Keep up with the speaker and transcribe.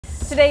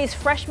Today's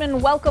freshman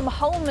welcome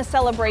home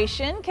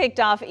celebration kicked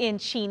off in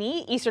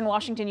Cheney. Eastern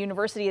Washington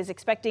University is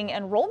expecting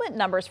enrollment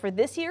numbers for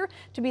this year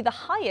to be the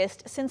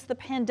highest since the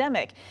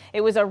pandemic.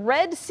 It was a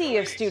red sea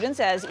of students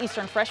as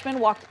Eastern freshmen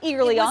walked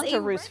eagerly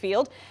onto Roos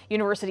Field.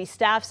 University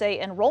staff say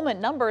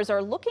enrollment numbers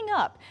are looking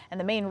up, and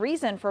the main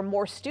reason for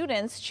more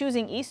students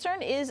choosing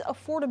Eastern is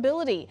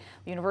affordability.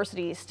 The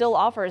university still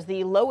offers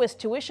the lowest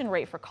tuition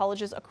rate for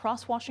colleges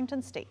across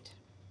Washington state.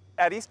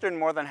 At Eastern,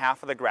 more than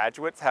half of the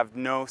graduates have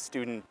no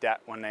student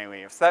debt when they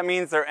leave. So that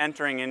means they're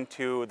entering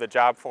into the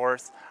job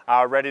force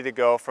ready to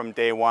go from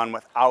day one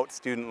without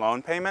student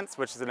loan payments,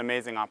 which is an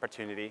amazing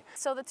opportunity.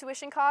 So the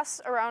tuition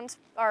costs around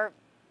are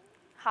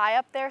high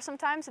up there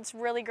sometimes. It's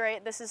really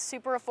great. This is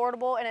super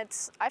affordable, and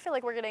I feel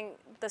like we're getting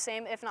the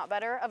same, if not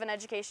better, of an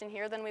education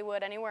here than we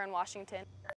would anywhere in Washington.